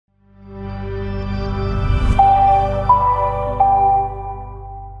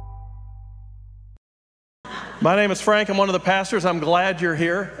My name is Frank. I'm one of the pastors. I'm glad you're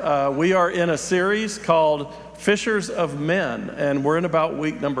here. We are in a series called Fishers of Men, and we're in about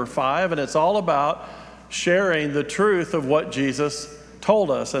week number 5, and it's all about sharing the truth of what Jesus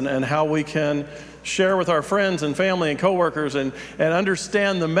told us and how we can share with our friends and family and coworkers and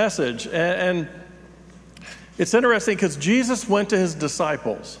understand the message. And it's interesting because Jesus went to his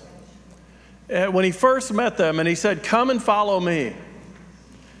disciples when he first met them, and he said, "Come and follow me."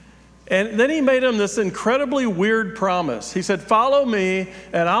 And then he made them this incredibly weird promise. He said, "Follow me,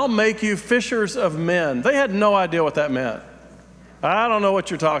 and I'll make you fishers of men." They had no idea what that meant. I don't know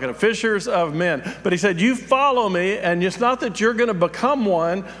what you're talking about, fishers of men. But he said, "You follow me, and it's not that you're going to become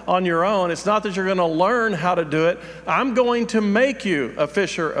one on your own. It's not that you're going to learn how to do it. I'm going to make you a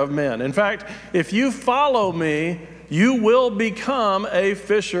fisher of men. In fact, if you follow me, you will become a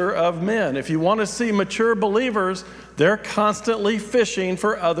fisher of men." If you want to see mature believers, they're constantly fishing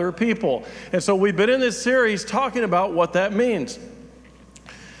for other people. And so we've been in this series talking about what that means.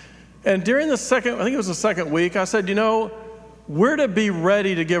 And during the second week, I said, we're to be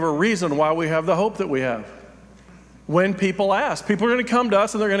ready to give a reason why we have the hope that we have. When people ask, people are going to come to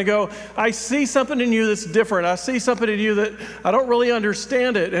us and they're going to go, "I see something in you that's different. I see something in you that I don't really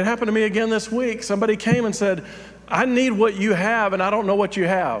understand it." It happened to me again this week. Somebody came and said, "I need what you have, and I don't know what you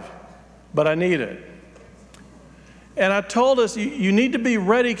have, but I need it." And I told us, you need to be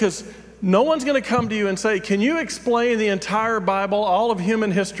ready, because no one's going to come to you and say, "Can you explain the entire Bible, all of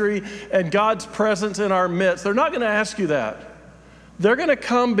human history, and God's presence in our midst?" They're not going to ask you that. They're going to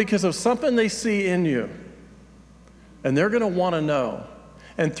come because of something they see in you. And they're going to want to know.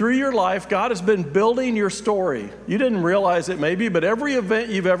 And through your life, God has been building your story. You didn't realize it maybe, but every event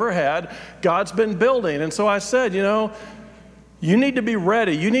you've ever had, God's been building. And so I said, you need to be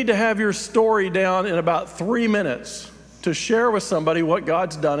ready. You need to have your story down in about 3 minutes to share with somebody what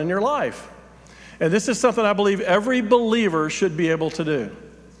God's done in your life. And this is something I believe every believer should be able to do.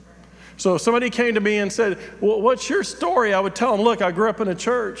 So if somebody came to me and said, "Well, what's your story?" I would tell them, "Look, I grew up in a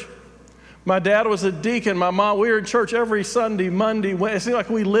church. My dad was a deacon. My mom, we were in church every Sunday, Monday. It seemed like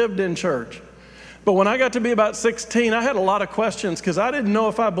we lived in church. But when I got to be about 16, I had a lot of questions because I didn't know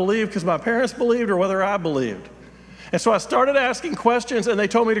if I believed because my parents believed or whether I believed. And so I started asking questions, and they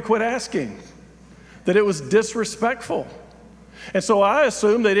told me to quit asking, that it was disrespectful. And so I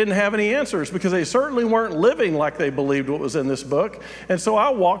assumed they didn't have any answers because they certainly weren't living like they believed what was in this book. And so I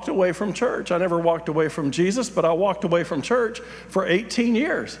walked away from church. I never walked away from Jesus, but I walked away from church for 18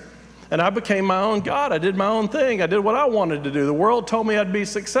 years. And I became my own God. I did my own thing. I did what I wanted to do. The world told me I'd be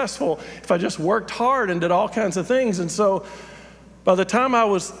successful if I just worked hard and did all kinds of things. And so by the time I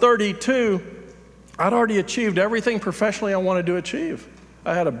was 32, I'd already achieved everything professionally I wanted to achieve.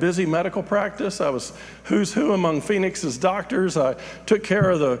 I had a busy medical practice. I was who's who among Phoenix's doctors. I took care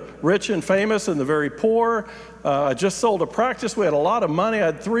of the rich and famous and the very poor. I just sold a practice. We had a lot of money. I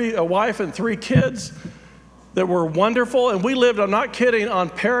had a wife and 3 kids that were wonderful, and we lived, I'm not kidding, on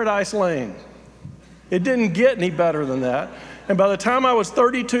Paradise Lane. It didn't get any better than that. And by the time I was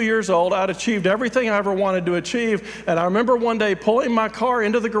 32 years old, I'd achieved everything I ever wanted to achieve. And I remember one day pulling my car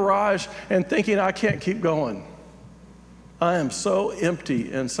into the garage and thinking, I can't keep going. I am so empty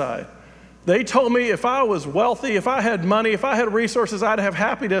inside. They told me if I was wealthy, if I had money, if I had resources, I'd have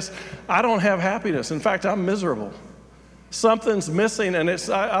happiness. I don't have happiness. In fact, I'm miserable. Something's missing, and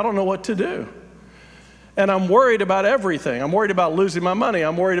I don't know what to do. And I'm worried about everything. I'm worried about losing my money.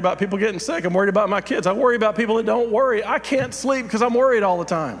 I'm worried about people getting sick. I'm worried about my kids. I worry about people that don't worry. I can't sleep because I'm worried all the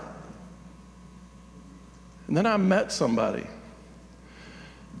time. And then I met somebody.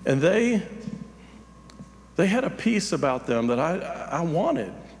 And they had a peace about them that I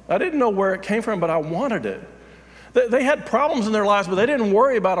wanted. I didn't know where it came from, but I wanted it. They had problems in their lives, but they didn't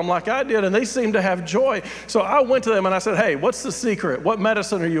worry about them like I did, and they seemed to have joy. So I went to them and I said, "Hey, what's the secret? What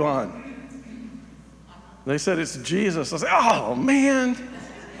medicine are you on?" They said, "It's Jesus." I said, "Oh, man,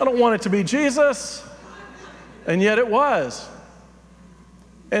 I don't want it to be Jesus." And yet it was.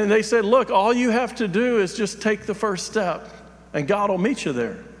 And they said, "Look, all you have to do is just take the first step, and God will meet you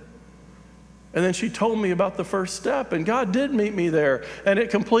there." And then she told me about the first step, and God did meet me there, and it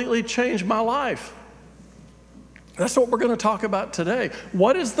completely changed my life. That's what we're going to talk about today.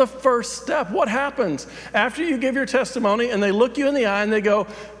 What is the first step? What happens after you give your testimony, and they look you in the eye, and they go,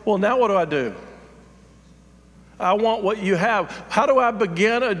 "Well, now what do I do? I want what you have. How do I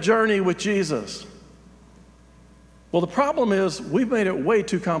begin a journey with Jesus?" Well, the problem is we've made it way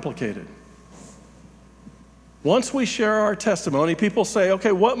too complicated. Once we share our testimony, people say,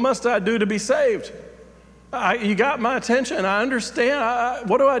 "Okay, what must I do to be saved? You got my attention. I understand.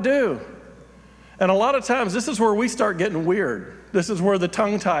 What do I do?" And a lot of times, this is where we start getting weird. This is where the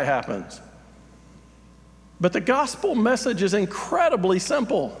tongue tie happens. But the gospel message is incredibly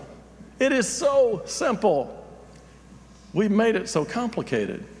simple. It is so simple. We've made it so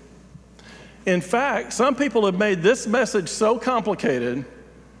complicated. In fact, some people have made this message so complicated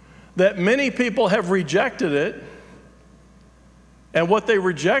that many people have rejected it. And what they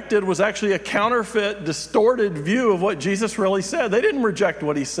rejected was actually a counterfeit, distorted view of what Jesus really said. They didn't reject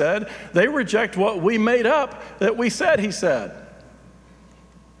what he said. They reject what we made up that we said he said.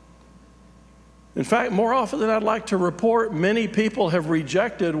 In fact, more often than I'd like to report, many people have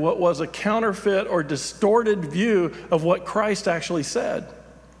rejected what was a counterfeit or distorted view of what Christ actually said.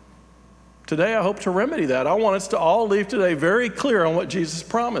 Today, I hope to remedy that. I want us to all leave today very clear on what Jesus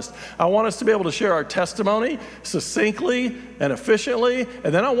promised. I want us to be able to share our testimony succinctly and efficiently,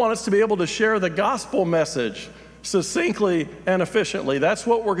 and then I want us to be able to share the gospel message succinctly and efficiently. That's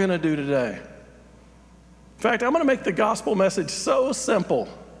what we're going to do today. In fact, I'm going to make the gospel message so simple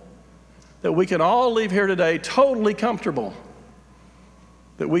that we can all leave here today totally comfortable,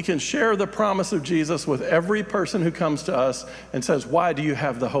 that we can share the promise of Jesus with every person who comes to us and says, why do you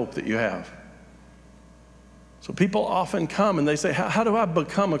have the hope that you have? So people often come and they say, how do I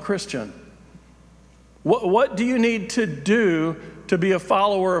become a Christian? What do you need to do to be a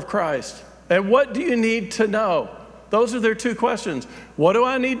follower of Christ? And what do you need to know? Those are their two questions. What do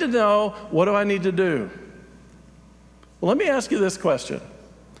I need to know? What do I need to do? Well, let me ask you this question.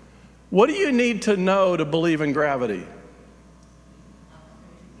 What do you need to know to believe in gravity?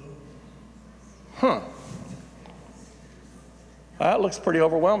 That looks pretty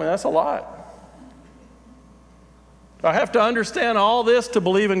overwhelming. That's a lot. Do I have to understand all this to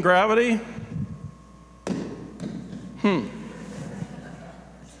believe in gravity?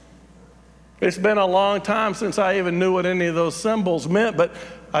 It's been a long time since I even knew what any of those symbols meant, but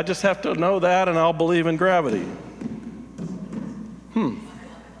I just have to know that and I'll believe in gravity.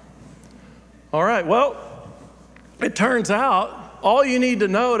 All right, well, it turns out all you need to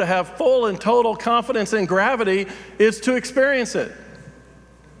know to have full and total confidence in gravity is to experience it.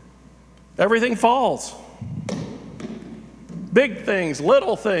 Everything falls. Big things,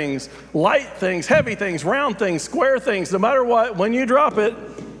 little things, light things, heavy things, round things, square things, no matter what, when you drop it,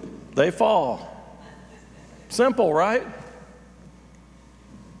 they fall. Simple, right?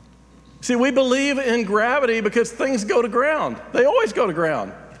 See, we believe in gravity because things go to ground. They always go to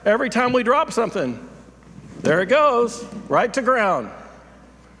ground. Every time we drop something, there it goes, right to ground.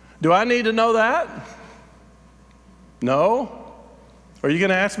 Do I need to know that? No. Are you going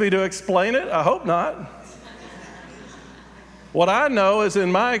to ask me to explain it? I hope not. What I know is,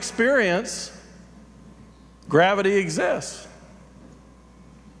 in my experience, gravity exists.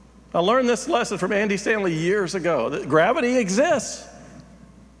 I learned this lesson from Andy Stanley years ago, that gravity exists.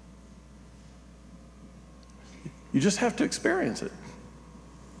 You just have to experience it.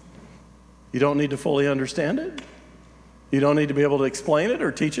 You don't need to fully understand it. You don't need to be able to explain it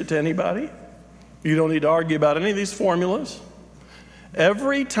or teach it to anybody. You don't need to argue about any of these formulas.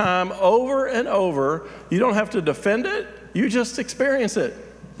 Every time, over and over, you don't have to defend it. You just experience it.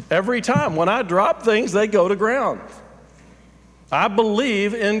 Every time. When I drop things, they go to ground. I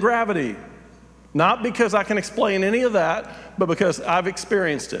believe in gravity. Not because I can explain any of that, but because I've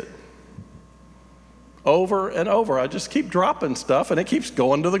experienced it. Over and over. I just keep dropping stuff and it keeps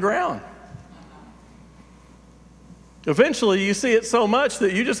going to the ground. Eventually, you see it so much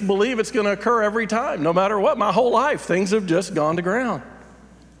that you just believe it's going to occur every time, no matter what. My whole life, things have just gone to ground.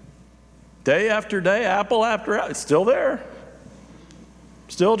 Day after day, apple after apple, it's still there.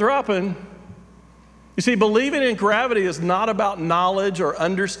 Still dropping. You see, believing in gravity is not about knowledge or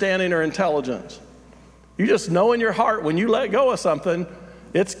understanding or intelligence. You just know in your heart when you let go of something,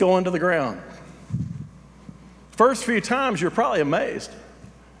 it's going to the ground. First few times, you're probably amazed.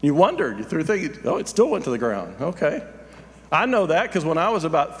 You wondered, you threw thinking, oh, it still went to the ground. Okay. I know that because when I was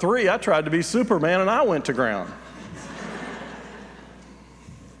about 3, I tried to be Superman and I went to ground.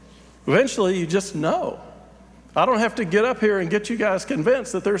 Eventually, you just know. I don't have to get up here and get you guys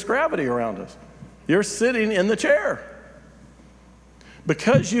convinced that there's gravity around us. You're sitting in the chair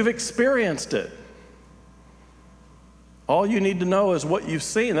because you've experienced it. All you need to know is what you've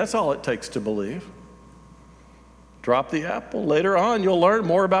seen. That's all it takes to believe. Drop the apple. Later on, you'll learn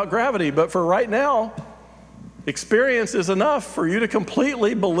more about gravity. But for right now, experience is enough for you to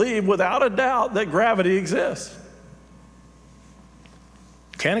completely believe without a doubt that gravity exists.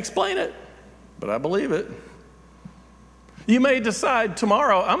 Can't explain it, but I believe it. You may decide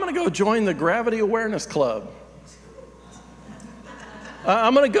tomorrow, I'm going to go join the Gravity Awareness Club.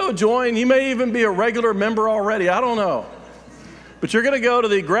 I'm going to go join. You may even be a regular member already. I don't know. But you're going to go to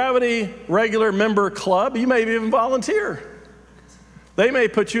the Gravity Regular Member Club. You may even volunteer. They may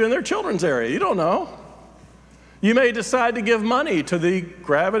put you in their children's area. You don't know. You may decide to give money to the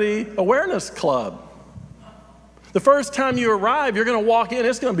Gravity Awareness Club. The first time you arrive, you're going to walk in,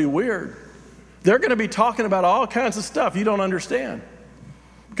 it's going to be weird. They're going to be talking about all kinds of stuff you don't understand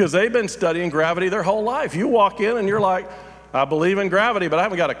because they've been studying gravity their whole life. You walk in and you're like, I believe in gravity, but I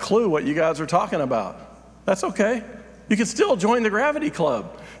haven't got a clue what you guys are talking about. That's okay. You can still join the Gravity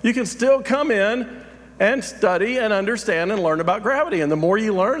Club. You can still come in and study and understand and learn about gravity. And the more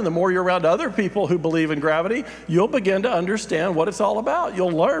you learn, the more you're around other people who believe in gravity, you'll begin to understand what it's all about.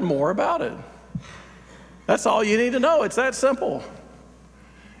 You'll learn more about it. That's all you need to know. It's that simple.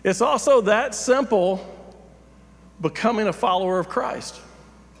 It's also that simple becoming a follower of Christ.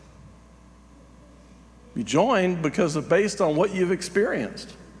 You join because of based on what you've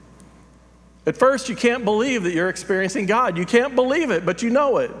experienced. At first, you can't believe that you're experiencing God. You can't believe it, but you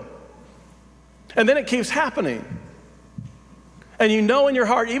know it. And then it keeps happening. And you know in your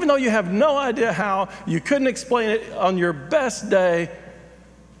heart, even though you have no idea how, you couldn't explain it on your best day,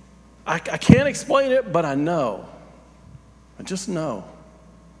 I can't explain it, but I know. I just know.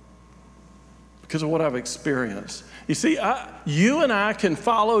 Because of what I've experienced. You see, you and I can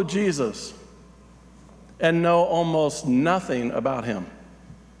follow Jesus and know almost nothing about him.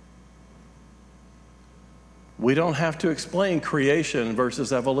 We don't have to explain creation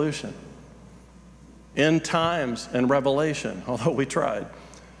versus evolution, end times and revelation, although we tried.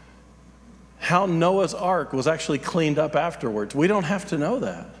 How Noah's Ark was actually cleaned up afterwards. We don't have to know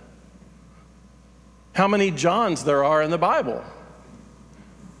that. How many Johns there are in the Bible.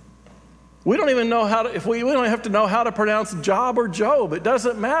 We don't even know we don't have to know how to pronounce Job or Job. It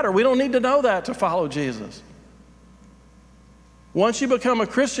doesn't matter. We don't need to know that to follow Jesus. Once you become a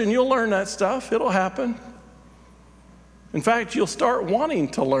Christian, you'll learn that stuff. It'll happen. In fact, you'll start wanting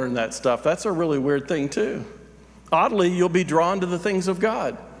to learn that stuff. That's a really weird thing too. Oddly, you'll be drawn to the things of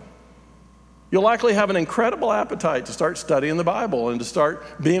God. You'll likely have an incredible appetite to start studying the Bible and to start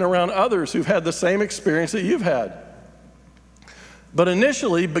being around others who've had the same experience that you've had. But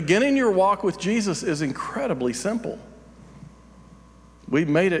initially, beginning your walk with Jesus is incredibly simple. We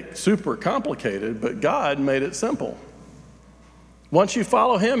made it super complicated, but God made it simple. Once you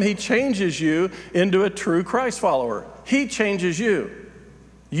follow him, he changes you into a true Christ follower. He changes you.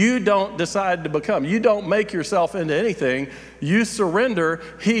 You don't decide to become. You don't make yourself into anything. You surrender.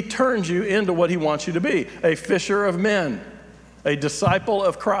 He turns you into what he wants you to be, a fisher of men, a disciple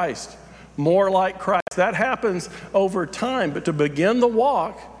of Christ, more like Christ. That happens over time, but to begin the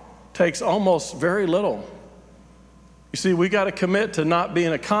walk takes almost very little. You see, we got to commit to not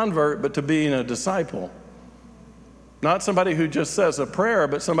being a convert, but to being a disciple. Not somebody who just says a prayer,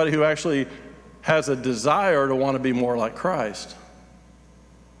 but somebody who actually has a desire to want to be more like Christ.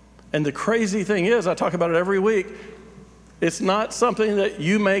 And the crazy thing is, I talk about it every week, it's not something that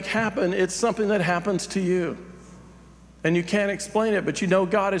you make happen, it's something that happens to you. And you can't explain it, but you know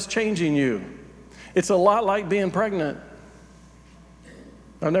God is changing you. It's a lot like being pregnant.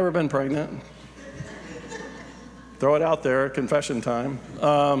 I've never been pregnant. Throw it out there, confession time.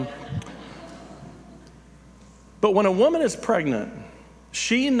 But when a woman is pregnant,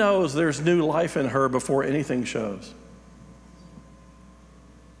 she knows there's new life in her before anything shows.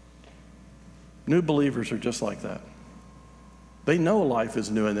 New believers are just like that. They know life is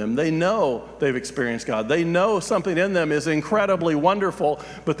new in them. They know they've experienced God. They know something in them is incredibly wonderful,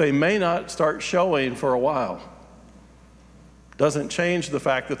 but they may not start showing for a while. Doesn't change the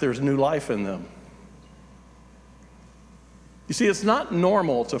fact that there's new life in them. You see, it's not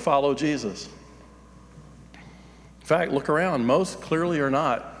normal to follow Jesus. In fact, look around. Most clearly are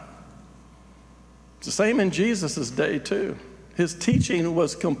not. It's the same in Jesus' day, too. His teaching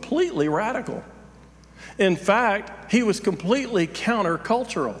was completely radical. In fact, he was completely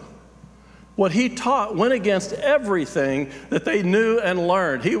countercultural. What he taught went against everything that they knew and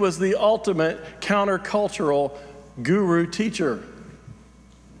learned. He was the ultimate countercultural guru teacher.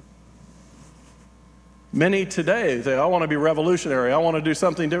 Many today say, I want to be revolutionary. I want to do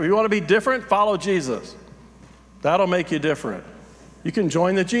something different. You want to be different? Follow Jesus. That'll make you different. You can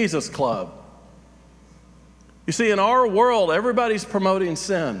join the Jesus Club. You see, in our world, everybody's promoting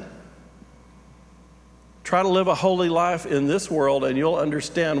sin. Try to live a holy life in this world, and you'll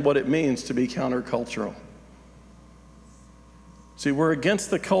understand what it means to be countercultural. See, we're against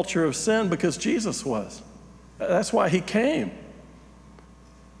the culture of sin because Jesus was. That's why he came.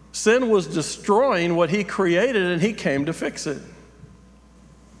 Sin was destroying what he created, and he came to fix it.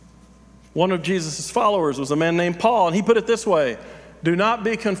 One of Jesus' followers was a man named Paul, and he put it this way: do not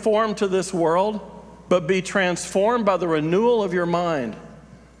be conformed to this world, but be transformed by the renewal of your mind,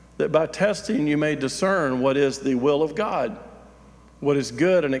 that by testing you may discern what is the will of God, what is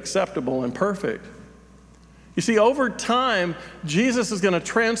good and acceptable and perfect. You see, over time, Jesus is going to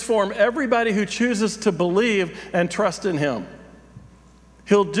transform everybody who chooses to believe and trust in him.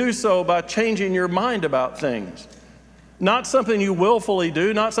 He'll do so by changing your mind about things. Not something you willfully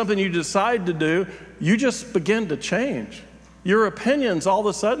do, not something you decide to do. You just begin to change. Your opinions all of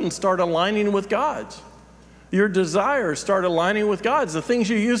a sudden start aligning with God's. Your desires start aligning with God's. The things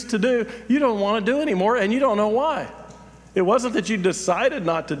you used to do, you don't want to do anymore, and you don't know why. It wasn't that you decided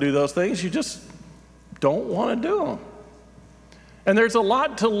not to do those things, you just don't want to do them. And there's a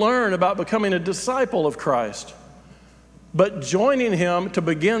lot to learn about becoming a disciple of Christ. But joining him to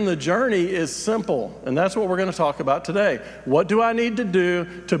begin the journey is simple, and that's what we're going to talk about today. What do I need to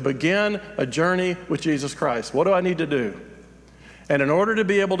do to begin a journey with Jesus Christ? What do I need to do? And in order to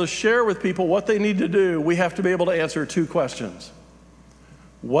be able to share with people what they need to do, we have to be able to answer two questions.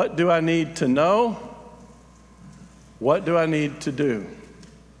 What do I need to know? What do I need to do?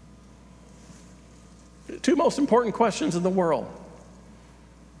 Two most important questions in the world.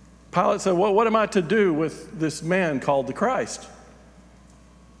 Pilate said, well, what am I to do with this man called the Christ?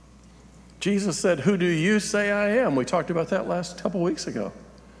 Jesus said, who do you say I am? We talked about that last couple weeks ago.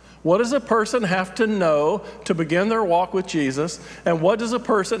 What does a person have to know to begin their walk with Jesus? And what does a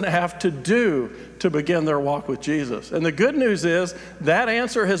person have to do to begin their walk with Jesus? And the good news is that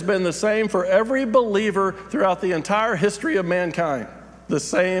answer has been the same for every believer throughout the entire history of mankind. The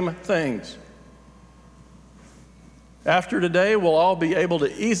same things. After today, we'll all be able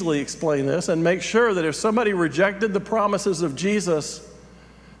to easily explain this and make sure that if somebody rejected the promises of Jesus,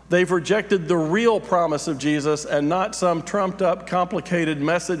 they've rejected the real promise of Jesus and not some trumped up, complicated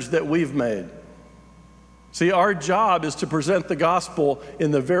message that we've made. See, our job is to present the gospel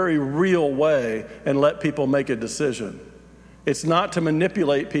in the very real way and let people make a decision. It's not to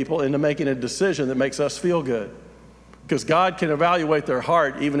manipulate people into making a decision that makes us feel good, because God can evaluate their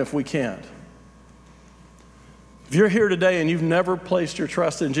heart even if we can't. If you're here today and you've never placed your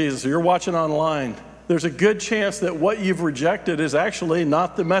trust in Jesus, or you're watching online, there's a good chance that what you've rejected is actually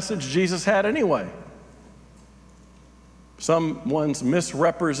not the message Jesus had anyway. Someone's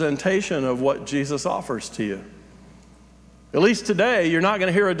misrepresentation of what Jesus offers to you. At least today, you're not going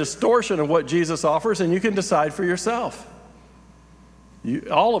to hear a distortion of what Jesus offers, and you can decide for yourself.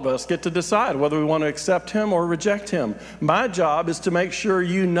 All of us get to decide whether we want to accept him or reject him. My job is to make sure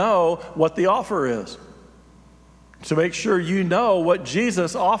you know what the offer is. To make sure you know what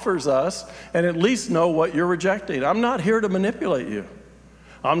Jesus offers us and at least know what you're rejecting. I'm not here to manipulate you.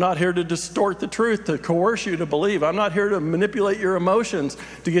 I'm not here to distort the truth, to coerce you to believe. I'm not here to manipulate your emotions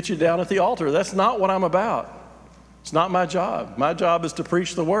to get you down at the altar. That's not what I'm about. It's not my job. My job is to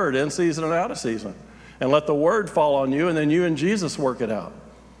preach the word in season and out of season and let the word fall on you, and then you and Jesus work it out.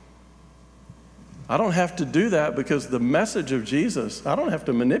 I don't have to do that because the message of Jesus, I don't have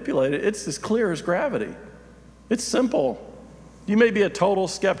to manipulate it. It's as clear as gravity. It's simple. You may be a total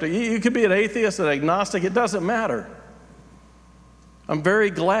skeptic. You could be an atheist, an agnostic. It doesn't matter. I'm very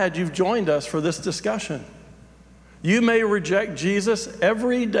glad you've joined us for this discussion. You may reject Jesus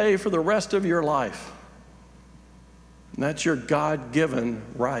every day for the rest of your life. And that's your God-given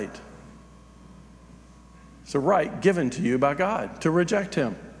right. It's a right given to you by God to reject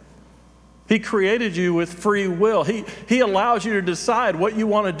him. He created you with free will. He allows you to decide what you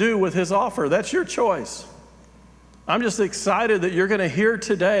want to do with his offer. That's your choice. I'm just excited that you're going to hear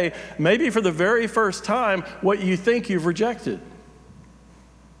today, maybe for the very first time, what you think you've rejected.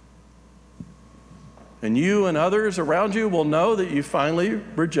 And you and others around you will know that you finally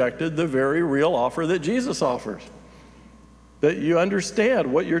rejected the very real offer that Jesus offers. That you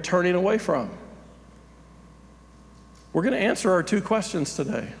understand what you're turning away from. We're going to answer our two questions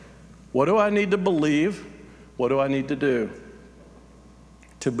today. What do I need to believe? What do I need to do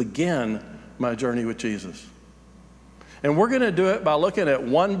to begin my journey with Jesus? And we're going to do it by looking at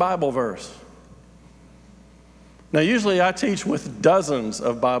one Bible verse. Now, usually I teach with dozens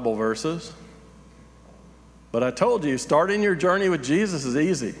of Bible verses, but I told you, starting your journey with Jesus is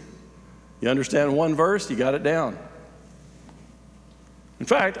easy. You understand one verse, you got it down. In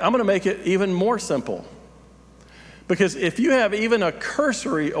fact, I'm going to make it even more simple. Because if you have even a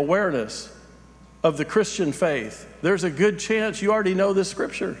cursory awareness of the Christian faith, there's a good chance you already know this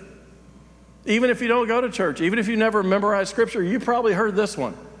scripture. Even if you don't go to church, even if you never memorized scripture, you probably heard this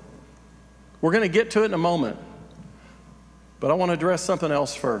one. We're going to get to it in a moment. But I want to address something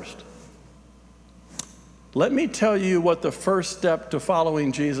else first. Let me tell you what the first step to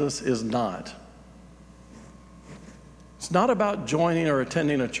following Jesus is not. It's not about joining or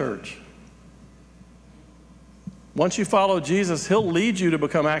attending a church. Once you follow Jesus, he'll lead you to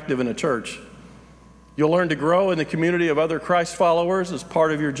become active in a church. You'll learn to grow in the community of other Christ followers as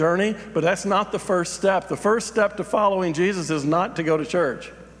part of your journey, but that's not the first step. The first step to following Jesus is not to go to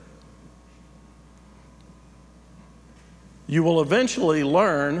church. You will eventually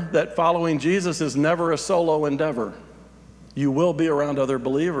learn that following Jesus is never a solo endeavor. You will be around other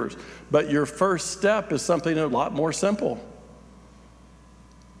believers, but your first step is something a lot more simple.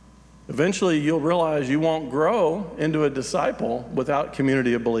 Eventually, you'll realize you won't grow into a disciple without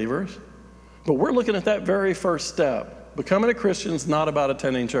community of believers. But we're looking at that very first step. Becoming a Christian is not about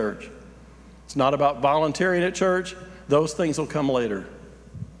attending church. It's not about volunteering at church. Those things will come later.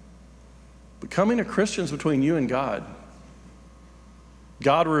 Becoming a Christian is between you and God.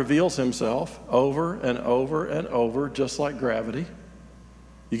 God reveals himself over and over and over, just like gravity.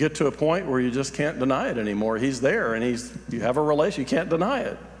 You get to a point where you just can't deny it anymore. He's there, and you have a relation. You can't deny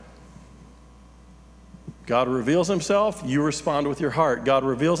it. God reveals himself, you respond with your heart. God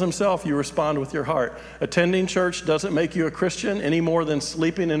reveals himself, you respond with your heart. Attending church doesn't make you a Christian any more than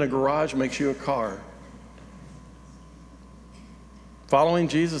sleeping in a garage makes you a car. Following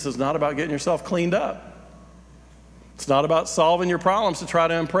Jesus is not about getting yourself cleaned up. It's not about solving your problems to try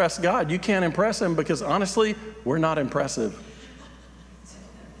to impress God. You can't impress him because, honestly, we're not impressive.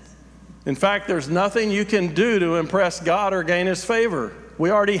 In fact, there's nothing you can do to impress God or gain his favor. We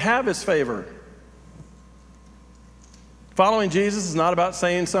already have his favor. Following Jesus is not about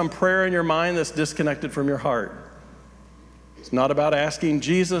saying some prayer in your mind that's disconnected from your heart. It's not about asking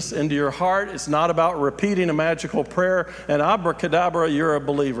Jesus into your heart. It's not about repeating a magical prayer and abracadabra, you're a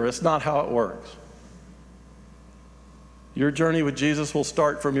believer. It's not how it works. Your journey with Jesus will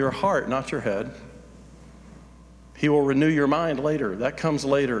start from your heart, not your head. He will renew your mind later. That comes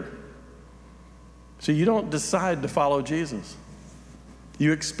later. So you don't decide to follow Jesus.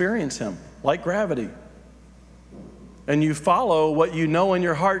 You experience him like gravity. And you follow what you know in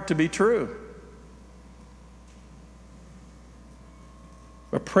your heart to be true.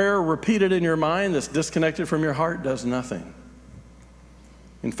 A prayer repeated in your mind that's disconnected from your heart does nothing.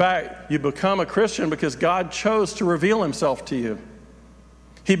 In fact, you become a Christian because God chose to reveal himself to you.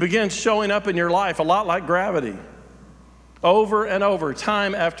 He begins showing up in your life a lot like gravity. Over and over,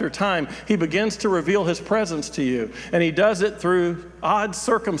 time after time, he begins to reveal his presence to you. And he does it through odd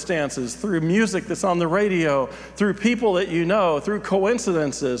circumstances, through music that's on the radio, through people that you know, through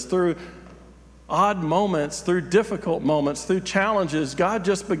coincidences, through odd moments, through difficult moments, through challenges. God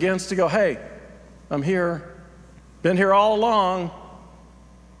just begins to go, hey, I'm here, been here all along,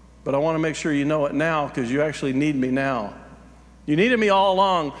 but I want to make sure you know it now because you actually need me now. You needed me all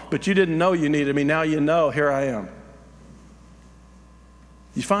along, but you didn't know you needed me. Now you know, here I am.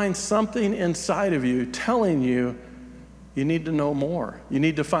 You find something inside of you telling you you need to know more. You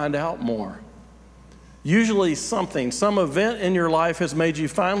need to find out more. Usually some event in your life has made you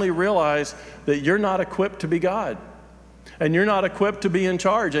finally realize that you're not equipped to be God. And you're not equipped to be in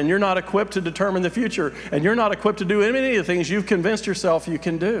charge. And you're not equipped to determine the future. And you're not equipped to do any of the things you've convinced yourself you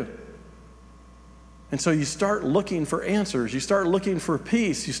can do. And so you start looking for answers. You start looking for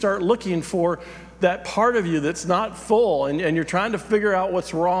peace. You start looking for that part of you that's not full, and you're trying to figure out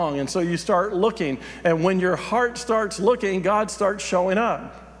what's wrong. And so you start looking. And when your heart starts looking, God starts showing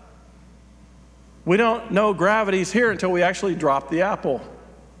up. We don't know gravity's here until we actually drop the apple.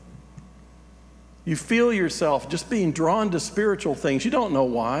 You feel yourself just being drawn to spiritual things. You don't know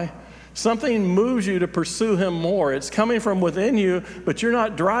why. Something moves you to pursue him more. It's coming from within you, but you're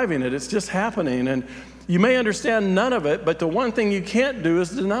not driving it. It's just happening. And you may understand none of it, but the one thing you can't do is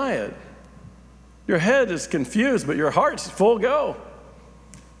deny it. Your head is confused, but your heart's full go.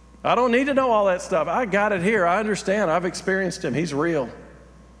 I don't need to know all that stuff. I got it here. I understand. I've experienced him. He's real.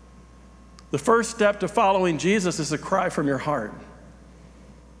 The first step to following Jesus is a cry from your heart.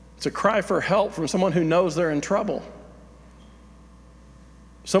 It's a cry for help from someone who knows they're in trouble.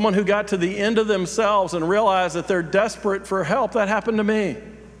 Someone who got to the end of themselves and realized that they're desperate for help. That happened to me.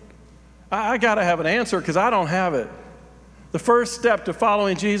 I got to have an answer because I don't have it. The first step to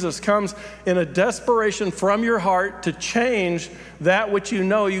following Jesus comes in a desperation from your heart to change that which you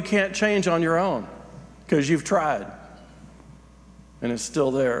know you can't change on your own because you've tried and it's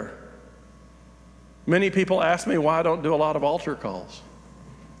still there. Many people ask me why I don't do a lot of altar calls.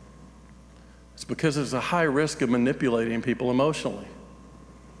 It's because there's a high risk of manipulating people emotionally.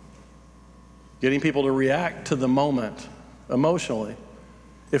 Getting people to react to the moment emotionally.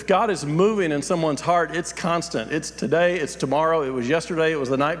 If God is moving in someone's heart, it's constant. It's today, it's tomorrow, it was yesterday, it was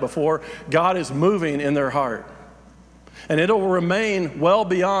the night before. God is moving in their heart. And it'll remain well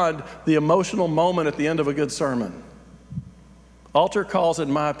beyond the emotional moment at the end of a good sermon. Altar calls,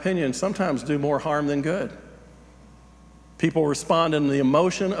 in my opinion, sometimes do more harm than good. People respond in the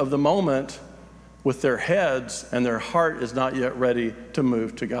emotion of the moment with their heads and their heart is not yet ready to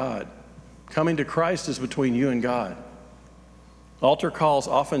move to God. Coming to Christ is between you and God. Altar calls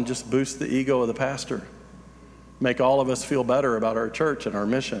often just boost the ego of the pastor, make all of us feel better about our church and our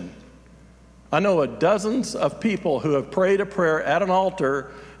mission. I know dozens of people who have prayed a prayer at an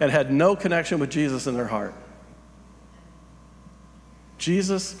altar and had no connection with Jesus in their heart.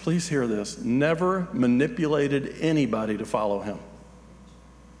 Jesus, please hear this, never manipulated anybody to follow him.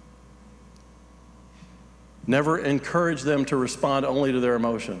 Never encouraged them to respond only to their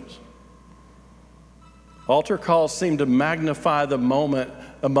emotions. Altar calls seem to magnify the moment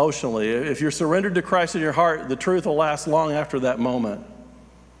emotionally. If you're surrendered to Christ in your heart, the truth will last long after that moment.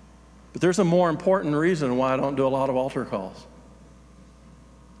 But there's a more important reason why I don't do a lot of altar calls.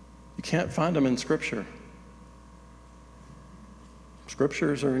 You can't find them in Scripture.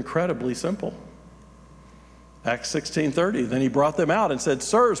 Scriptures are incredibly simple. Acts 16:30, then he brought them out and said,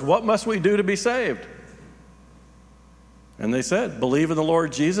 "Sirs, what must we do to be saved?" And they said, "Believe in the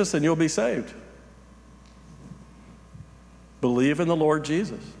Lord Jesus and you'll be saved." Believe in the Lord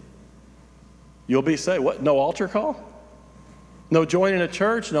Jesus. You'll be saved. What? No altar call? No joining a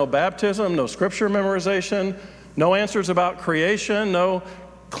church? No baptism? No scripture memorization? No answers about creation? No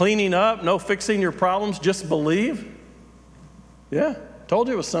cleaning up? No fixing your problems? Just believe? Yeah, told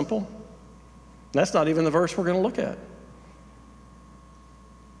you it was simple. That's not even the verse we're going to look at.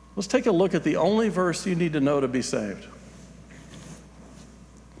 Let's take a look at the only verse you need to know to be saved.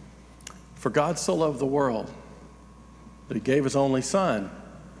 For God so loved the world that he gave his only Son,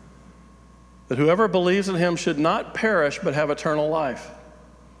 that whoever believes in him should not perish but have eternal life.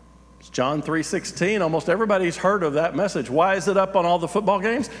 It's John 3:16. Almost everybody's heard of that message. Why is it up on all the football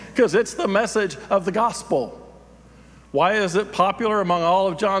games? Because it's the message of the gospel. Why is it popular among all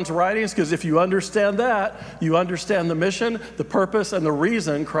of John's writings? Because if you understand that, you understand the mission, the purpose, and the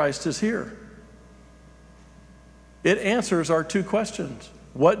reason Christ is here. It answers our two questions.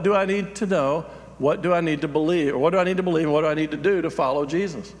 What do I need to know? What do I need to believe? Or what do I need to believe? And what do I need to do to follow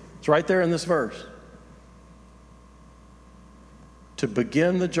Jesus? It's right there in this verse. To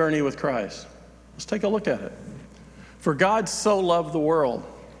begin the journey with Christ. Let's take a look at it. For God so loved the world.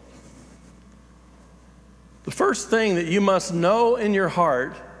 The first thing that you must know in your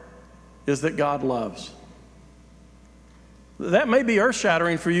heart is that God loves. That may be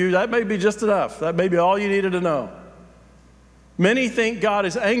earth-shattering for you. That may be just enough. That may be all you needed to know. Many think God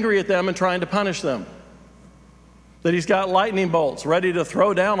is angry at them and trying to punish them. That he's got lightning bolts ready to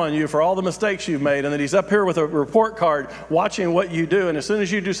throw down on you for all the mistakes you've made, and that he's up here with a report card watching what you do, and as soon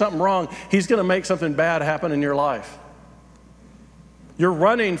as you do something wrong, he's going to make something bad happen in your life. You're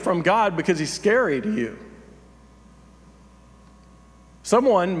running from God because he's scary to you.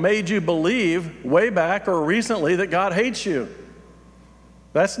 Someone made you believe way back or recently that God hates you.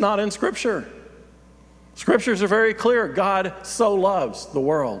 That's not in Scripture. Scriptures are very clear. God so loves the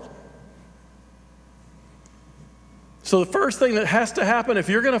world. So the first thing that has to happen if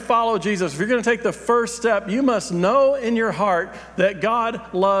you're going to follow Jesus, if you're going to take the first step, you must know in your heart that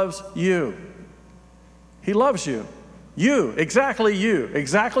God loves you. He loves you. You,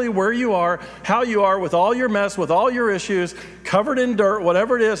 exactly where you are, how you are, with all your mess, with all your issues, covered in dirt,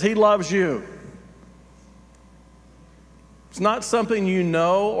 whatever it is, he loves you. It's not something you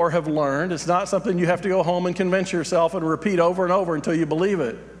know or have learned. It's not something you have to go home and convince yourself and repeat over and over until you believe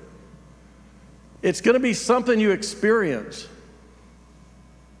it. It's going to be something you experience.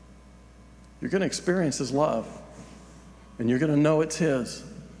 You're going to experience his love, and you're going to know it's his,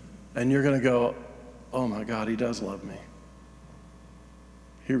 and you're going to go, oh my God, he does love me.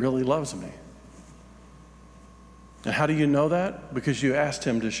 He really loves me. And how do you know that? Because you asked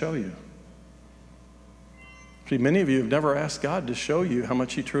him to show you. See, many of you have never asked God to show you how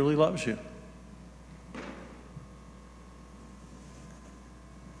much he truly loves you.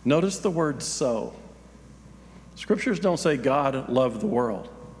 Notice the word so. Scriptures don't say God loved the world.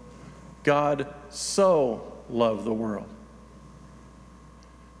 God so loved the world.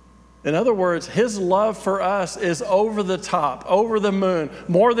 In other words, his love for us is over the top, over the moon,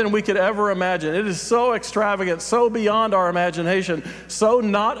 more than we could ever imagine. It is so extravagant, so beyond our imagination, so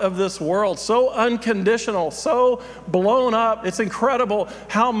not of this world, so unconditional, so blown up. It's incredible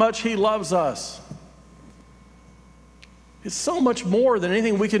how much he loves us. It's so much more than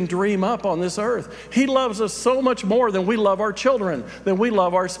anything we can dream up on this earth. He loves us so much more than we love our children, than we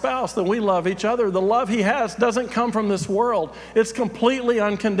love our spouse, than we love each other. The love he has doesn't come from this world. It's completely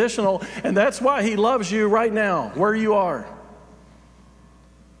unconditional, and that's why he loves you right now, where you are.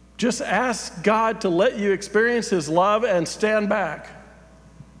 Just ask God to let you experience his love and stand back.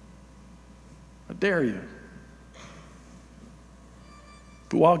 I dare you.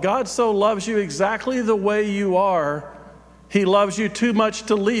 But while God so loves you exactly the way you are, He loves you too much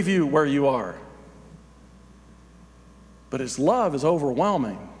to leave you where you are. But His love is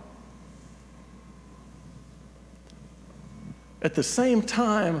overwhelming. At the same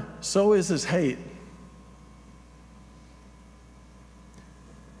time, so is His hate.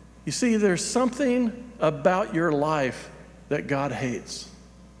 You see, there's something about your life that God hates.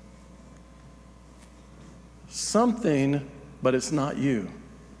 Something, but it's not you.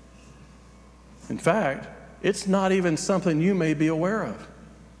 In fact, it's not even something you may be aware of.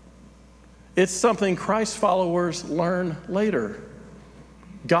 It's something Christ followers learn later.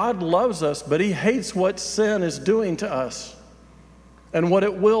 God loves us, but He hates what sin is doing to us and what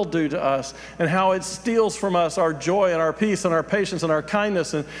it will do to us and how it steals from us our joy and our peace and our patience and our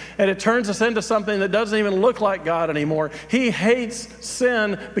kindness, and it turns us into something that doesn't even look like God anymore. He hates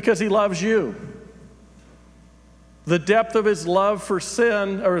sin because He loves you. The depth of His love for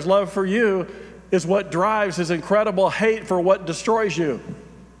sin, or His love for you, is what drives His incredible hate for what destroys you.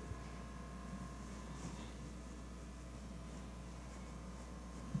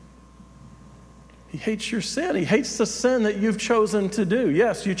 He hates your sin. He hates the sin that you've chosen to do.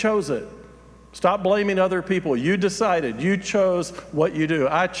 Yes, you chose it. Stop blaming other people. You decided. You chose what you do.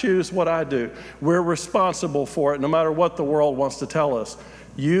 I choose what I do. We're responsible for it, no matter what the world wants to tell us.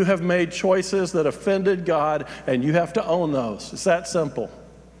 You have made choices that offended God, and you have to own those. It's that simple.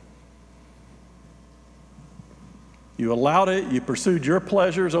 You allowed it. You pursued your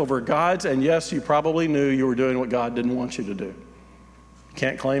pleasures over God's, and yes, you probably knew you were doing what God didn't want you to do. You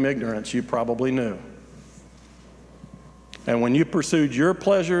can't claim ignorance. You probably knew. And when you pursued your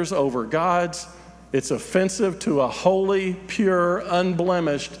pleasures over God's, it's offensive to a holy, pure,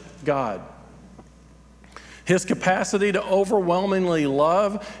 unblemished God. His capacity to overwhelmingly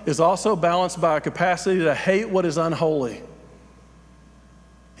love is also balanced by a capacity to hate what is unholy.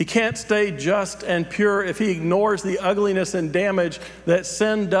 He can't stay just and pure if He ignores the ugliness and damage that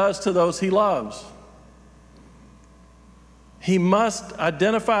sin does to those He loves. He must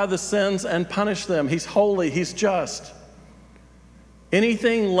identify the sins and punish them. He's holy. He's just.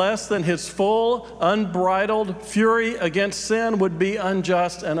 Anything less than His full, unbridled fury against sin would be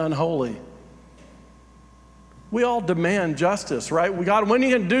unjust and unholy. We all demand justice, right? God, when are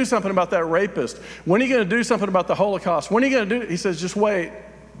you going to do something about that rapist? When are you going to do something about the Holocaust? When are you going to do it? He says, just wait.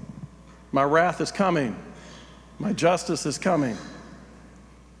 My wrath is coming. My justice is coming.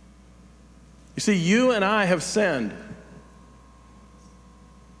 You see, you and I have sinned.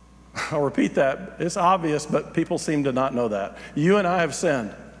 I'll repeat that. It's obvious, but people seem to not know that. You and I have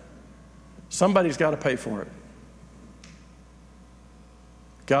sinned. Somebody's got to pay for it.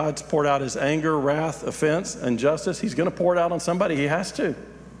 God's poured out His anger, wrath, offense, and justice. He's going to pour it out on somebody. He has to.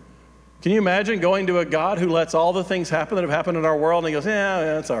 Can you imagine going to a God who lets all the things happen that have happened in our world, and He goes,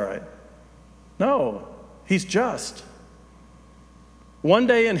 yeah, it's all right. No, He's just. One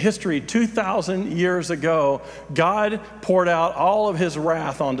day in history, 2,000 years ago, God poured out all of His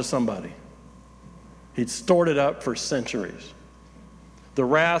wrath onto somebody. He'd stored it up for centuries. The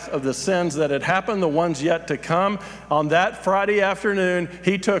wrath of the sins that had happened, the ones yet to come. On that Friday afternoon,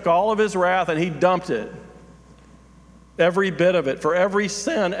 He took all of His wrath and He dumped it. Every bit of it, for every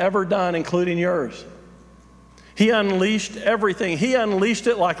sin ever done, including yours. He unleashed everything. He unleashed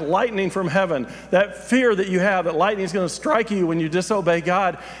it like lightning from heaven. That fear that you have that lightning is going to strike you when you disobey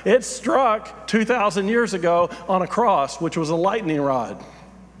God, it struck 2,000 years ago on a cross, which was a lightning rod.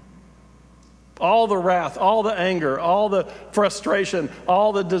 All the wrath, all the anger, all the frustration,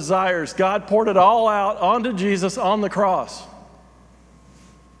 all the desires, God poured it all out onto Jesus on the cross.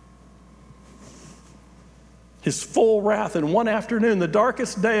 His full wrath in one afternoon, the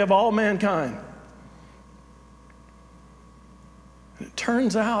darkest day of all mankind. It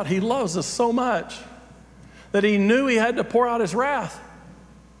turns out He loves us so much that He knew He had to pour out His wrath.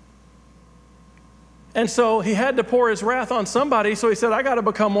 And so He had to pour His wrath on somebody, so He said, I got to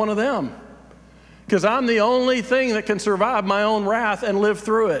become one of them. Because I'm the only thing that can survive my own wrath and live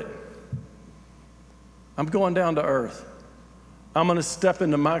through it. I'm going down to earth. I'm going to step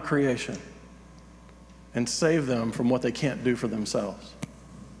into my creation and save them from what they can't do for themselves.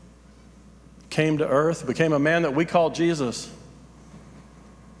 Came to earth, became a man that we call Jesus.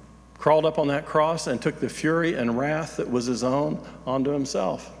 Crawled up on that cross and took the fury and wrath that was His own onto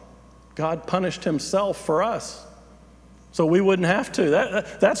Himself. God punished Himself for us so we wouldn't have to.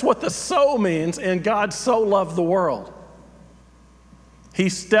 That's what the so means in God so loved the world. He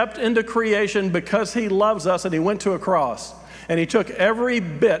stepped into creation because He loves us, and He went to a cross. And He took every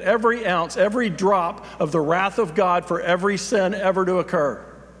bit, every ounce, every drop of the wrath of God for every sin ever to occur.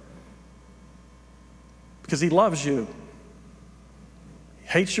 Because He loves you. He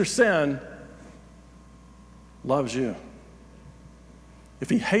hates your sin, loves you. If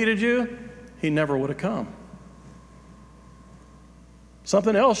he hated you, he never would have come.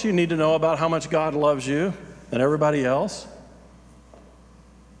 Something else you need to know about how much God loves you and everybody else.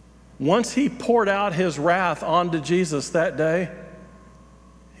 Once he poured out his wrath onto Jesus that day,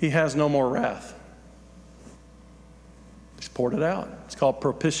 he has no more wrath. He's poured it out. It's called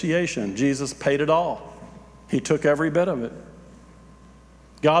propitiation. Jesus paid it all. He took every bit of it.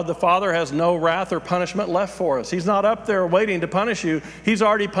 God the Father has no wrath or punishment left for us. He's not up there waiting to punish you. He's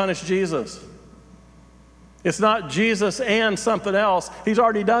already punished Jesus. It's not Jesus and something else. He's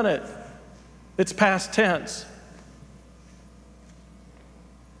already done it. It's past tense.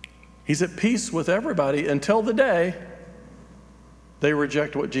 He's at peace with everybody until the day they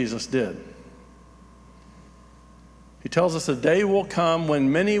reject what Jesus did. He tells us a day will come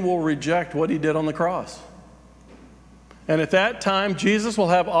when many will reject what he did on the cross. And at that time, Jesus will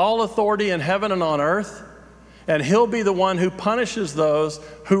have all authority in heaven and on earth, and he'll be the one who punishes those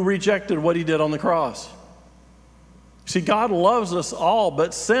who rejected what he did on the cross. See, God loves us all,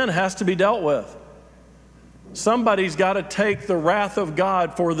 but sin has to be dealt with. Somebody's got to take the wrath of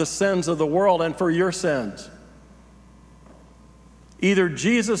God for the sins of the world and for your sins. Either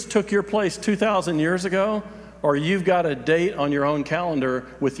Jesus took your place 2,000 years ago, or you've got a date on your own calendar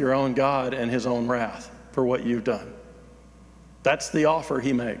with your own God and his own wrath for what you've done. That's the offer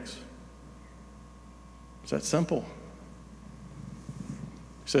he makes. It's that simple.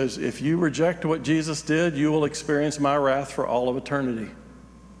 He says, if you reject what Jesus did, you will experience my wrath for all of eternity.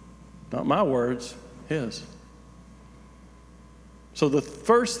 Not my words, his. So the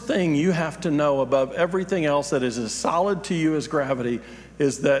first thing you have to know above everything else that is as solid to you as gravity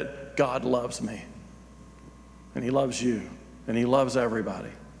is that God loves me. And he loves you. And he loves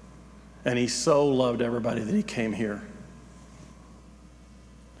everybody. And he so loved everybody that he came here.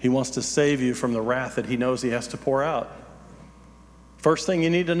 He wants to save you from the wrath that he knows he has to pour out. First thing you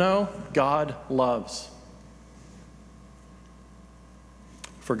need to know, God loves.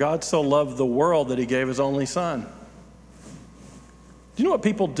 For God so loved the world that he gave his only son. Do you know what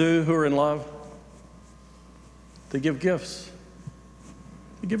people do who are in love? They give gifts.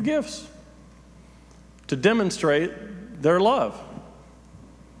 They give gifts to demonstrate their love.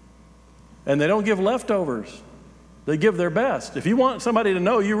 And they don't give leftovers. They give their best. If you want somebody to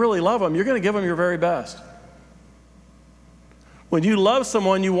know you really love them, you're going to give them your very best. When you love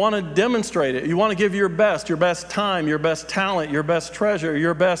someone, you want to demonstrate it. You want to give your best time, your best talent, your best treasure,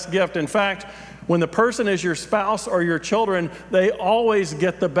 your best gift. In fact, when the person is your spouse or your children, they always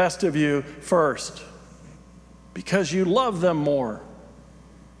get the best of you first because you love them more.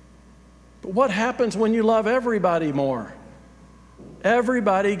 But what happens when you love everybody more?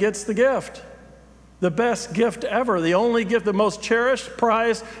 Everybody gets the gift. The best gift ever, the only gift, the most cherished,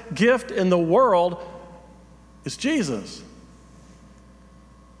 prized gift in the world is Jesus.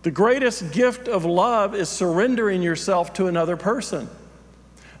 The greatest gift of love is surrendering yourself to another person.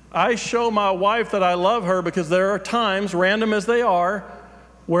 I show my wife that I love her because there are times, random as they are,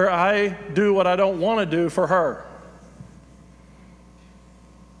 where I do what I don't want to do for her.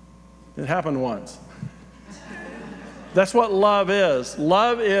 It happened once. That's what love is.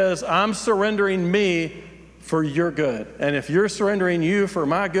 Love is I'm surrendering me for your good. And if you're surrendering you for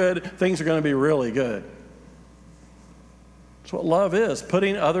my good, things are going to be really good. That's what love is,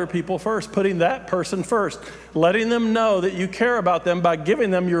 putting other people first, putting that person first, letting them know that you care about them by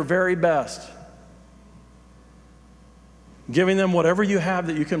giving them your very best, giving them whatever you have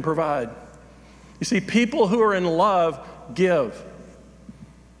that you can provide. You see, people who are in love give.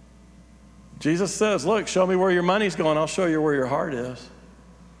 Jesus says, look, show me where your money's going. I'll show you where your heart is.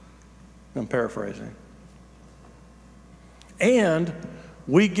 I'm paraphrasing. And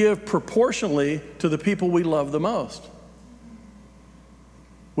we give proportionally to the people we love the most.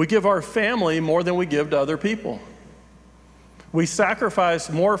 We give our family more than we give to other people. We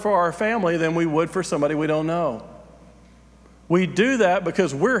sacrifice more for our family than we would for somebody we don't know. We do that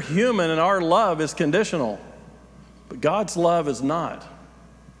because we're human and our love is conditional. But God's love is not.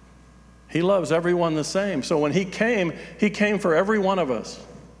 He loves everyone the same. So when he came for every one of us.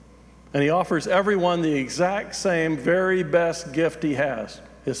 And he offers everyone the exact same, very best gift he has,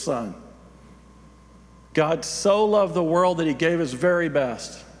 his son. God so loved the world that he gave his very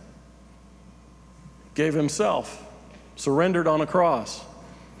best. Gave himself, surrendered on a cross.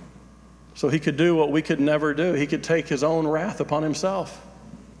 So he could do what we could never do. He could take his own wrath upon himself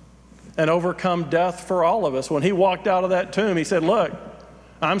and overcome death for all of us. When he walked out of that tomb, he said, look,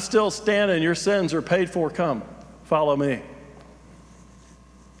 I'm still standing. Your sins are paid for. Come, follow me.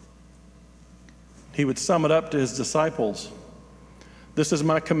 He would sum it up to his disciples. This is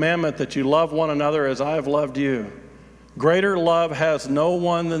my commandment, that you love one another as I have loved you. Greater love has no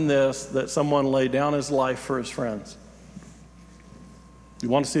one than this, that someone lay down his life for his friends. You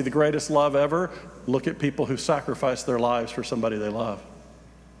want to see the greatest love ever? Look at people who sacrifice their lives for somebody they love.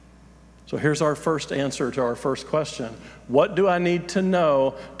 So here's our first answer to our first question. What do I need to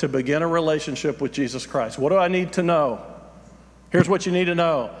know to begin a relationship with Jesus Christ? What do I need to know? Here's what you need to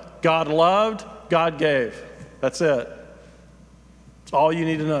know. God loved, God gave. That's it. That's all you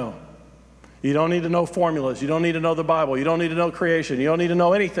need to know. You don't need to know formulas. You don't need to know the Bible. You don't need to know creation. You don't need to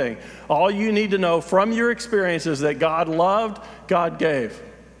know anything. All you need to know from your experience is that God loved, God gave.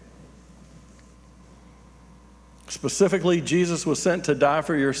 Specifically, Jesus was sent to die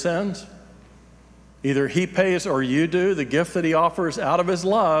for your sins. Either he pays or you do. The gift that he offers out of his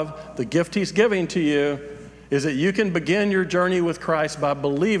love, the gift he's giving to you, is that you can begin your journey with Christ by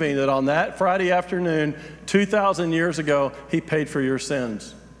believing that on that Friday afternoon, 2,000 years ago, he paid for your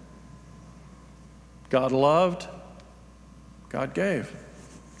sins. God loved, God gave.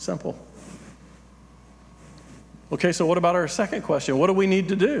 Simple. Okay, so what about our second question? What do we need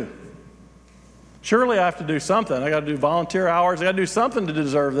to do? Surely I have to do something. I got to do volunteer hours. I got to do something to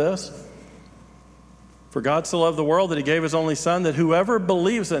deserve this. For God so loved the world that he gave his only Son, that whoever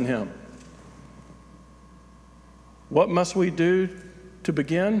believes in him. What must we do to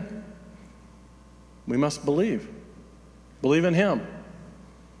begin? We must believe. Believe in him.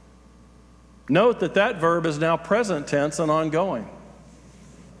 Note that that verb is now present tense and ongoing.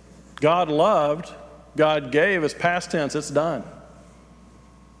 God loved, God gave is past tense, it's done.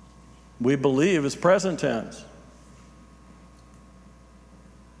 We believe is present tense.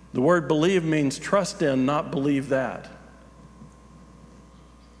 The word believe means trust in, not believe that.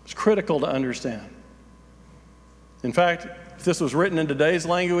 It's critical to understand. In fact, if this was written in today's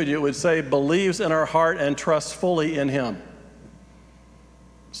language, it would say believes in our heart and trusts fully in him.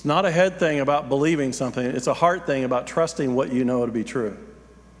 It's not a head thing about believing something. It's a heart thing about trusting what you know to be true.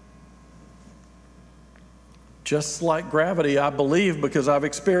 Just like gravity, I believe because I've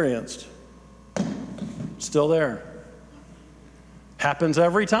experienced. Still there. Happens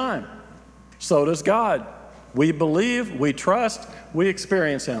every time. So does God. We believe, we trust, we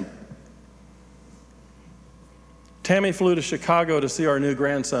experience him. Tammy flew to Chicago to see our new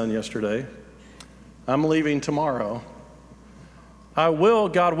grandson yesterday. I'm leaving tomorrow. I will,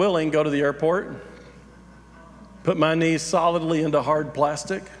 God willing, go to the airport, put my knees solidly into hard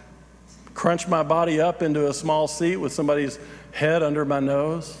plastic, crunch my body up into a small seat with somebody's head under my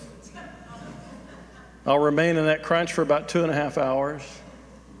nose. I'll remain in that crunch for about 2.5 hours.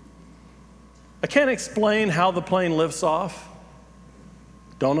 I can't explain how the plane lifts off.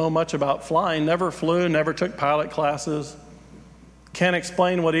 Don't know much about flying, never flew, never took pilot classes. Can't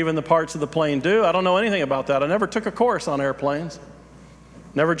explain what even the parts of the plane do. I don't know anything about that. I never took a course on airplanes.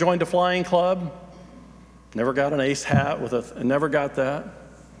 Never joined a flying club. Never got an ace hat never got that.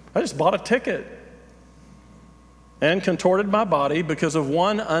 I just bought a ticket and contorted my body because of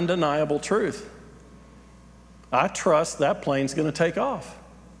one undeniable truth. I trust that plane's going to take off,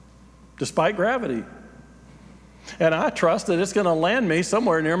 despite gravity. And I trust that it's going to land me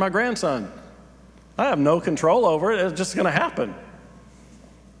somewhere near my grandson. I have no control over it. It's just going to happen.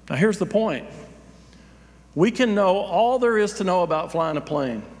 Now, here's the point. We can know all there is to know about flying a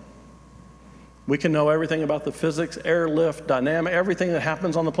plane. We can know everything about the physics, airlift, dynamic, everything that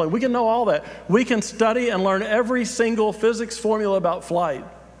happens on the plane. We can know all that. We can study and learn every single physics formula about flight.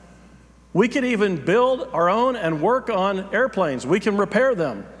 We can even build our own and work on airplanes. We can repair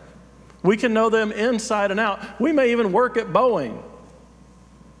them. We can know them inside and out. We may even work at Boeing.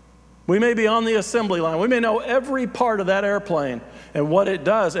 We may be on the assembly line. We may know every part of that airplane and what it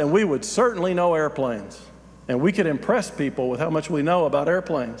does, and we would certainly know airplanes. And we could impress people with how much we know about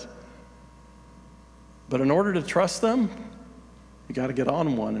airplanes. But in order to trust them, you got to get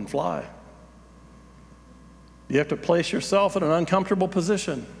on one and fly. You have to place yourself in an uncomfortable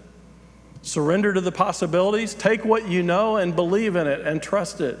position. Surrender to the possibilities. Take what you know and believe in it and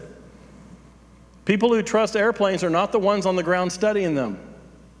trust it. People who trust airplanes are not the ones on the ground studying them.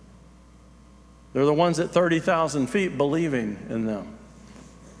 They're the ones at 30,000 feet believing in them.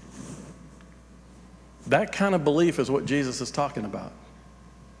 That kind of belief is what Jesus is talking about.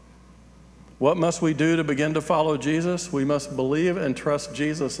 What must we do to begin to follow Jesus? We must believe and trust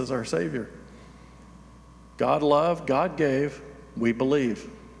Jesus as our Savior. God loved, God gave, we believe.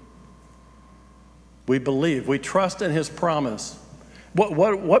 We believe. We trust in his promise.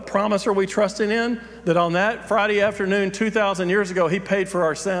 What promise are we trusting in? That on that Friday afternoon 2,000 years ago, he paid for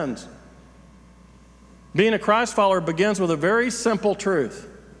our sins. Being a Christ follower begins with a very simple truth.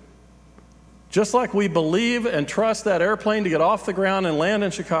 Just like we believe and trust that airplane to get off the ground and land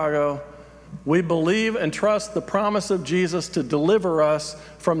in Chicago, we believe and trust the promise of Jesus to deliver us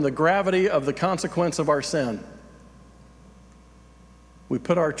from the gravity of the consequence of our sin. We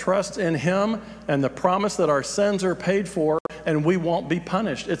put our trust in him and the promise that our sins are paid for and we won't be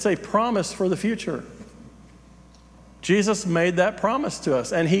punished. It's a promise for the future. Jesus made that promise to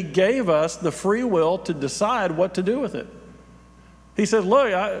us, and he gave us the free will to decide what to do with it. He said,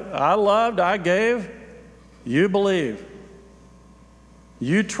 look, I loved, I gave, you believe.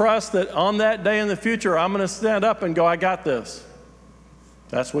 You trust that on that day in the future, I'm going to stand up and go, I got this.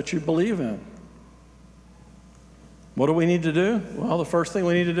 That's what you believe in. What do we need to do? Well, the first thing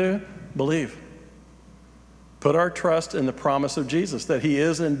we need to do, believe. Put our trust in the promise of Jesus, that he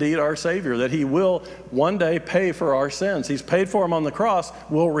is indeed our Savior, that he will one day pay for our sins. He's paid for them on the cross.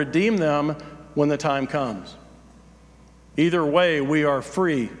 We'll redeem them when the time comes. Either way, we are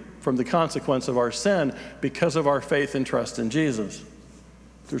free from the consequence of our sin because of our faith and trust in Jesus.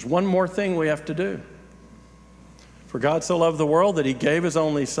 There's one more thing we have to do. For God so loved the world that he gave his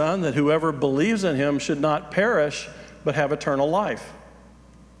only Son, that whoever believes in him should not perish, but have eternal life.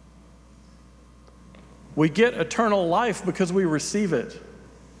 We get eternal life because we receive it.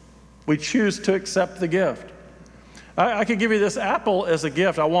 We choose to accept the gift. I could give you this apple as a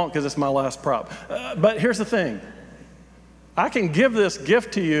gift. I won't because it's my last prop. But here's the thing. I can give this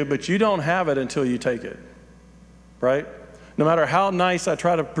gift to you, but you don't have it until you take it, right? No matter how nice I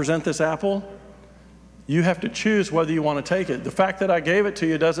try to present this apple, you have to choose whether you want to take it. The fact that I gave it to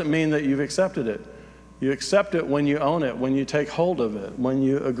you doesn't mean that you've accepted it. You accept it when you own it, when you take hold of it, when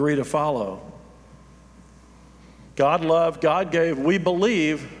you agree to follow. God loved, God gave, we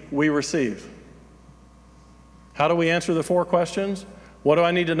believe, we receive. How do we answer the 4 questions? What do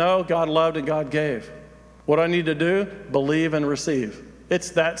I need to know? God loved and God gave. What do I need to do? Believe and receive.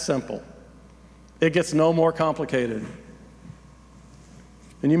 It's that simple. It gets no more complicated.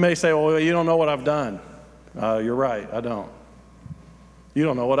 And you may say, well, you don't know what I've done. You're right, I don't. You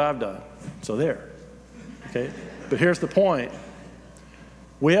don't know what I've done. So there. Okay? But here's the point.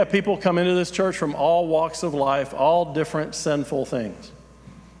 We have people come into this church from all walks of life, all different sinful things.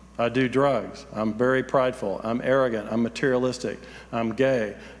 I do drugs. I'm very prideful. I'm arrogant. I'm materialistic. I'm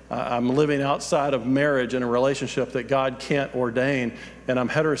gay. I'm living outside of marriage in a relationship that God can't ordain. And I'm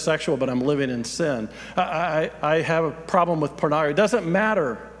heterosexual, but I'm living in sin. I have a problem with pornography. It doesn't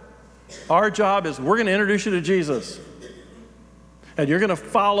matter. Our job is we're going to introduce you to Jesus. And you're going to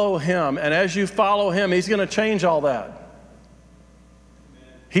follow him. And as you follow him, he's going to change all that.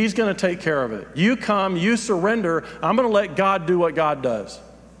 He's going to take care of it. You come, you surrender. I'm going to let God do what God does.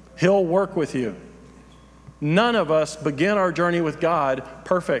 He'll work with you. None of us begin our journey with God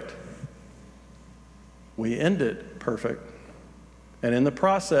perfect. We end it perfect. And in the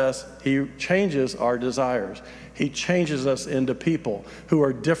process, he changes our desires. He changes us into people who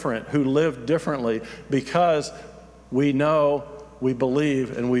are different, who live differently because we know, we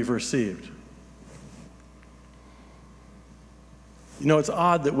believe, and we've received. You know, it's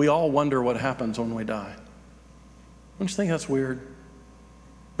odd that we all wonder what happens when we die. Don't you think that's weird?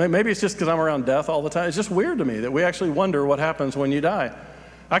 Maybe it's just because I'm around death all the time. It's just weird to me that we actually wonder what happens when you die.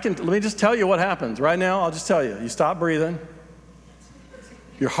 Let me just tell you what happens. Right now, I'll just tell you. You stop breathing.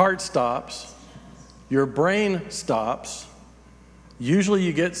 Your heart stops. Your brain stops. Usually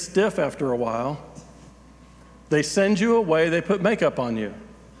you get stiff after a while. They send you away. They put makeup on you.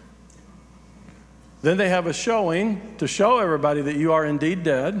 Then they have a showing to show everybody that you are indeed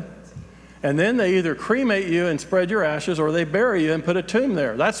dead. And then they either cremate you and spread your ashes, or they bury you and put a tomb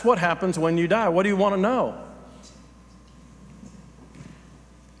there. That's what happens when you die. What do you want to know?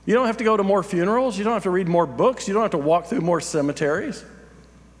 You don't have to go to more funerals. You don't have to read more books. You don't have to walk through more cemeteries.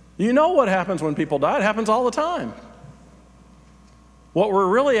 You know what happens when people die. It happens all the time. What we're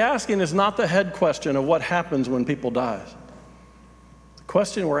really asking is not the head question of what happens when people die. The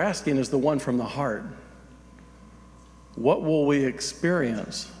question we're asking is the one from the heart. What will we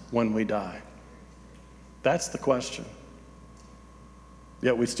experience when we die? That's the question.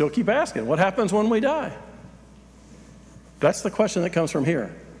 Yet we still keep asking, what happens when we die? That's the question that comes from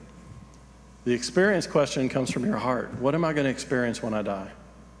here. The experience question comes from your heart. What am I going to experience when I die?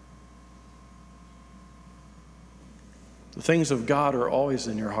 The things of God are always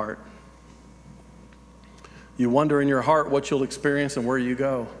in your heart. You wonder in your heart what you'll experience and where you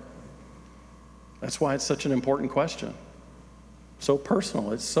go. That's why it's such an important question. So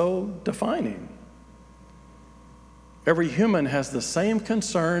personal, it's so defining. Every human has the same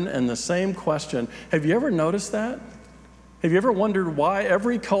concern and the same question. Have you ever noticed that? Have you ever wondered why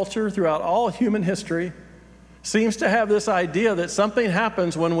every culture throughout all human history seems to have this idea that something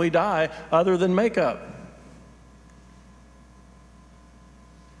happens when we die other than makeup.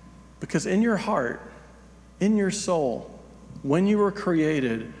 Because in your heart, in your soul, when you were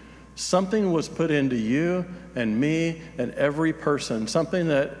created, something was put into you and me and every person, something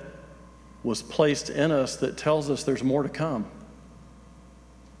that was placed in us that tells us there's more to come.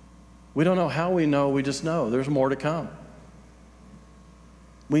 We don't know how we know, we just know there's more to come.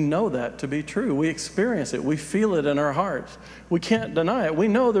 We know that to be true. We experience it. We feel it in our hearts. We can't deny it. We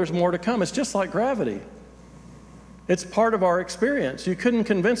know there's more to come. It's just like gravity. It's part of our experience. You couldn't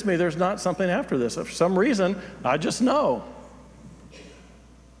convince me there's not something after this. For some reason, I just know.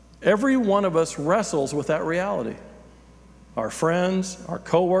 Every one of us wrestles with that reality. Our friends, our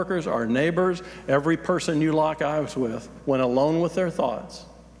coworkers, our neighbors, every person you lock eyes with, when alone with their thoughts,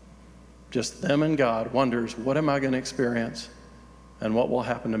 just them and God, wonders, what am I going to experience and what will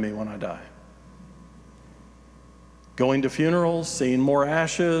happen to me when I die? Going to funerals, seeing more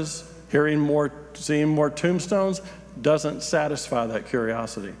ashes, seeing more tombstones doesn't satisfy that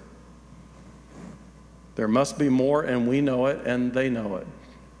curiosity. There must be more, and we know it, and they know it.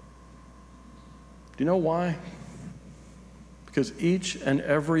 Do you know why? Because each and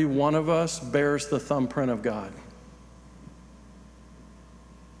every one of us bears the thumbprint of God.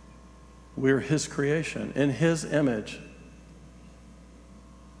 We're His creation, in His image.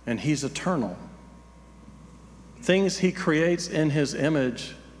 And He's eternal. Things He creates in His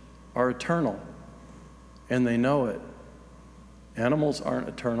image are eternal, and they know it. Animals aren't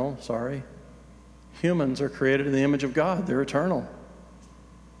eternal, sorry. Humans are created in the image of God. They're eternal.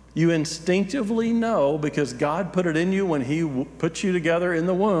 You instinctively know, because God put it in you when He put you together in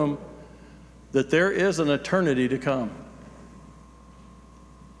the womb, that there is an eternity to come.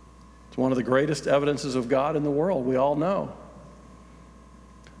 It's one of the greatest evidences of God in the world, we all know.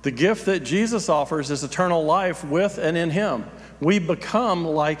 The gift that Jesus offers is eternal life with and in Him. We become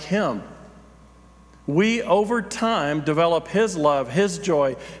like Him. We, over time, develop His love, His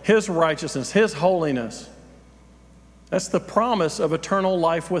joy, His righteousness, His holiness. That's the promise of eternal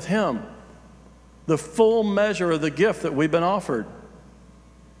life with Him. The full measure of the gift that we've been offered.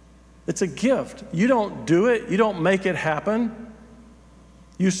 It's a gift. You don't do it. You don't make it happen.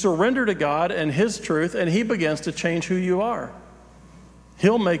 You surrender to God and His truth, and He begins to change who you are.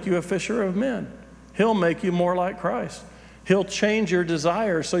 He'll make you a fisher of men. He'll make you more like Christ. He'll change your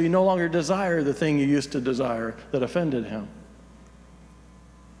desires so you no longer desire the thing you used to desire that offended Him.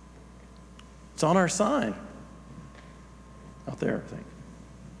 It's on our sign. Out there, I think.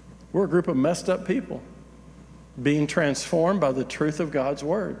 We're a group of messed up people being transformed by the truth of God's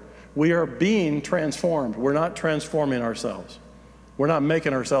Word. We are being transformed. We're not transforming ourselves. We're not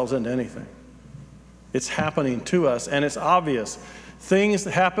making ourselves into anything. It's happening to us, and it's obvious. Things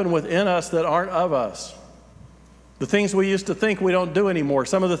that happen within us that aren't of us. The things we used to think we don't do anymore.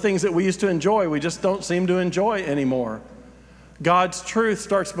 Some of the things that we used to enjoy, we just don't seem to enjoy anymore. God's truth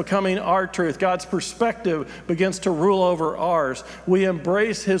starts becoming our truth. God's perspective begins to rule over ours. We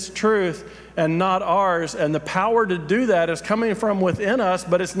embrace His truth and not ours, and the power to do that is coming from within us,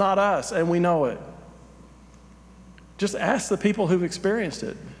 but it's not us, and we know it. Just ask the people who've experienced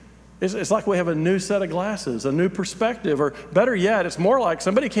it. It's like we have a new set of glasses, a new perspective, or better yet, it's more like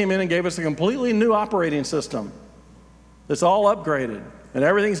somebody came in and gave us a completely new operating system. It's all upgraded, and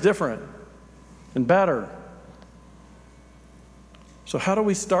everything's different and better. So how do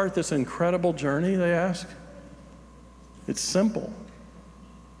we start this incredible journey, they ask? It's simple.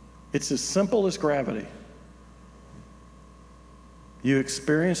 It's as simple as gravity. You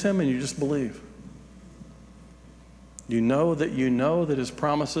experience Him and you just believe. You know that His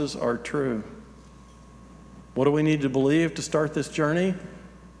promises are true. What do we need to believe to start this journey?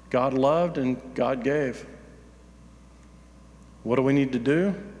 God loved and God gave. What do we need to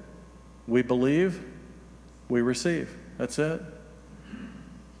do? We believe, we receive. That's it.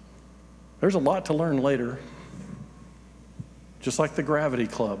 There's a lot to learn later, just like the Gravity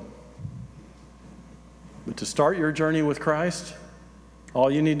Club. But to start your journey with Christ, all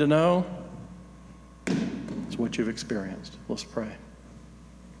you need to know is what you've experienced. Let's pray.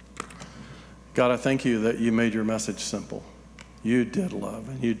 God, I thank You that You made Your message simple. You did love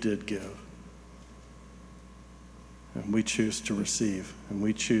and You did give. And we choose to receive, and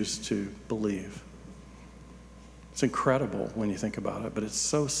we choose to believe. It's incredible when you think about it, but it's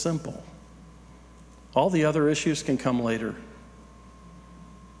so simple. All the other issues can come later.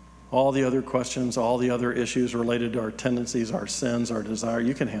 All the other questions, all the other issues related to our tendencies, our sins, our desire,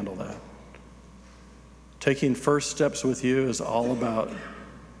 you can handle that. Taking first steps with You is all about,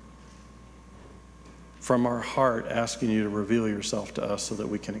 from our heart, asking You to reveal Yourself to us so that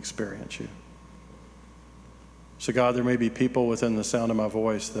we can experience You. So God, there may be people within the sound of my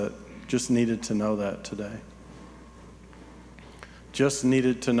voice that just needed to know that today. Just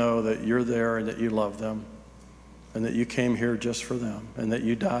needed to know that you're there and that you love them and that you came here just for them and that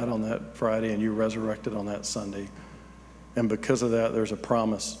you died on that Friday and you resurrected on that Sunday. And because of that, there's a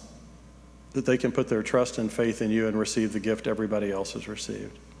promise that they can put their trust and faith in you and receive the gift everybody else has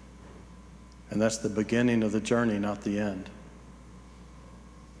received. And that's the beginning of the journey, not the end.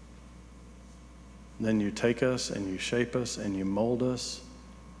 And then you take us and you shape us and you mold us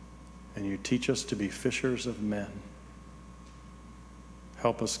and you teach us to be fishers of men.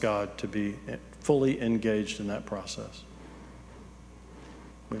 Help us, God, to be fully engaged in that process.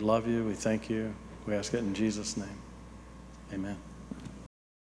 We love you. We thank you. We ask it in Jesus' name. Amen.